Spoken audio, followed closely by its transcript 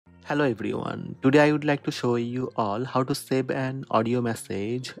Hello everyone, today I would like to show you all how to save an audio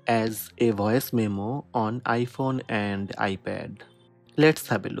message as a voice memo on iPhone and iPad. Let's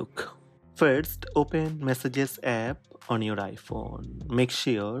have a look. First, open Messages app on your iPhone. Make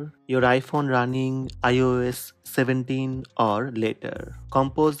sure your iPhone running iOS 17 or later.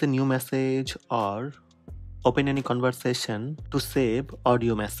 Compose the new message or open any conversation to save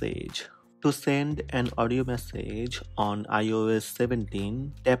audio message. To send an audio message on iOS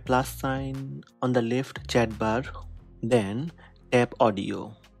 17, tap plus sign on the left chat bar, then tap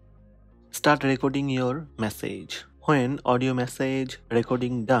audio. Start recording your message. When audio message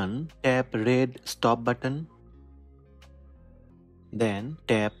recording done, tap red stop button, then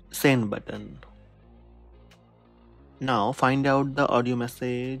tap send button. Now find out the audio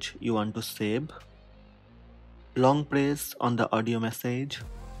message you want to save. Long press on the audio message.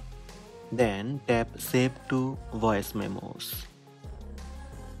 Then tap Save to Voice Memos.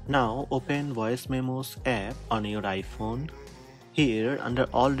 Now open Voice Memos app on your iPhone. Here under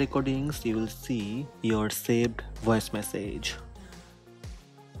all recordings you will see your saved voice message.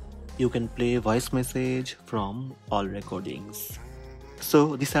 You can play voice message from all recordings.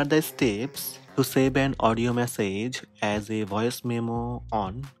 So these are the steps to save an audio message as a voice memo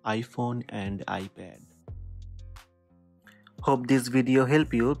on iPhone and iPad. Hope this video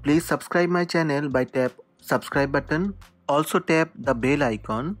helped you. Please subscribe my channel by tap subscribe button. Also tap the bell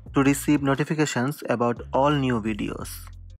icon to receive notifications about all new videos.